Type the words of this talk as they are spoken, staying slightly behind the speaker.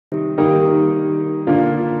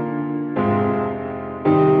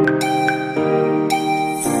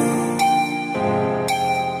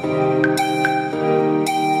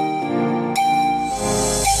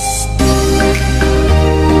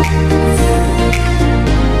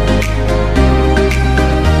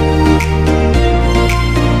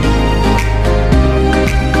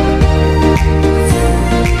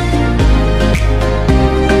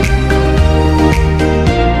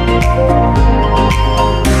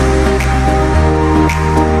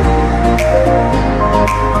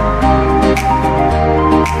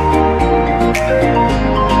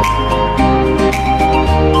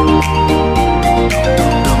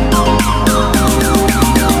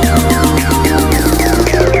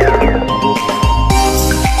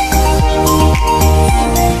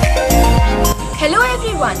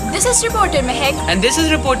And this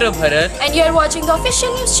is reporter Bharat. And you are watching the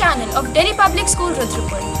official news channel of Delhi Public School,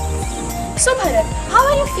 RUDRAPUR. So Bharat, how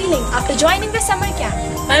are you feeling after joining the summer camp?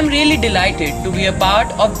 I am really delighted to be a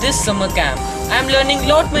part of this summer camp. I am learning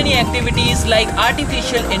many activities like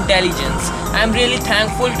artificial intelligence. I am really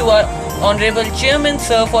thankful to our Honorable Chairman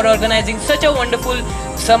Sir for organizing such a wonderful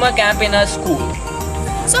summer camp in our school.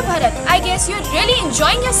 So Bharat, I guess you're really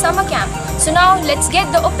enjoying your summer camp. So now let's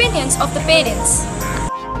get the opinions of the parents.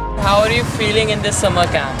 How are you feeling in this summer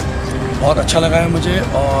camp? बहुत अच्छा लगा है मुझे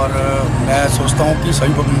और मैं सोचता हूँ कि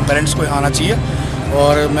सभी पेरेंट्स को आना चाहिए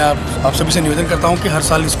और मैं आप सभी से निवेदन करता हूँ कि हर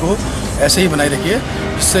साल इसको ऐसे ही बनाए रखिए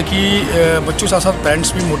जिससे कि बच्चों के साथ साथ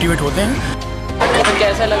पेरेंट्स भी मोटिवेट होते हैं। तो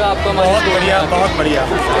कैसा लगा आपको? बहुत बढ़िया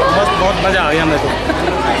बहुत मज़ा आ गया मेरे को।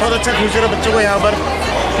 बहुत अच्छा फ्यूचर है बच्चों को यहाँ पर।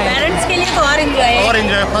 पेरेंट्स के लिए तो और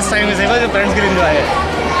एंजॉय फर्स्ट टाइम इसे जो पेरेंट्स के लिए एंजॉय है।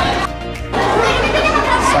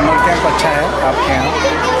 समर कैंप अच्छा है आपके यहाँ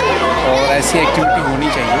और ऐसी एक्टिविटी होनी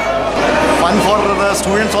चाहिए। Fun for the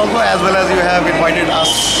students also, as well as you have invited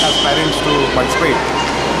us as parents to participate.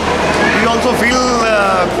 We also feel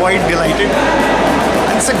quite delighted.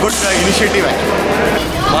 It's a good initiative actually.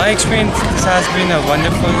 My experience has been a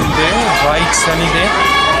wonderful day, bright sunny day,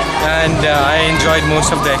 and I enjoyed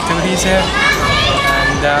most of the activities here,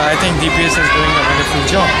 and I think DPS is doing a wonderful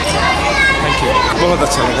job. Thank you. बहुत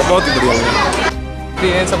अच्छा लगा, बहुत ही बढ़िया लगा।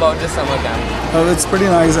 Experience about this summer camp? It's pretty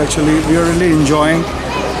nice actually. We are really enjoying,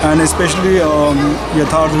 and especially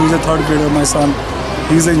Yatharth, who is a third grader, my son,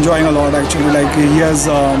 he's enjoying a lot actually. Like he has,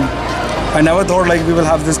 I never thought like we will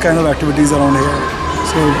have this kind of activities around here.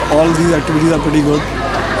 So all these activities are pretty good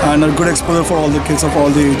and a good exposure for all the kids of all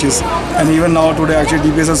the ages. And even now today actually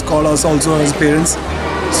DPS has called us also as parents.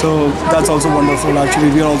 So that's also wonderful actually.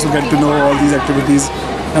 We also get to know all these activities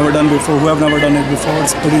never done before, who have never done it before.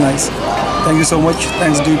 It's pretty nice. Thank you so much.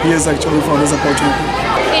 Thanks DPS actually for this opportunity.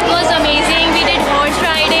 It was amazing. We did horse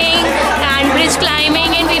riding and bridge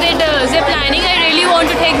climbing and we did zip lining. I really want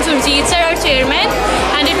to thank Surjeet sir, our chairman,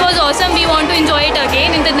 and it was awesome. We want to enjoy it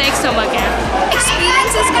again in the next summer camp.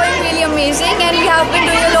 Experience is going really amazing and we have been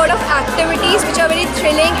doing a lot of activities which are very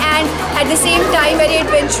thrilling and at the same time very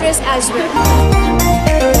adventurous as well.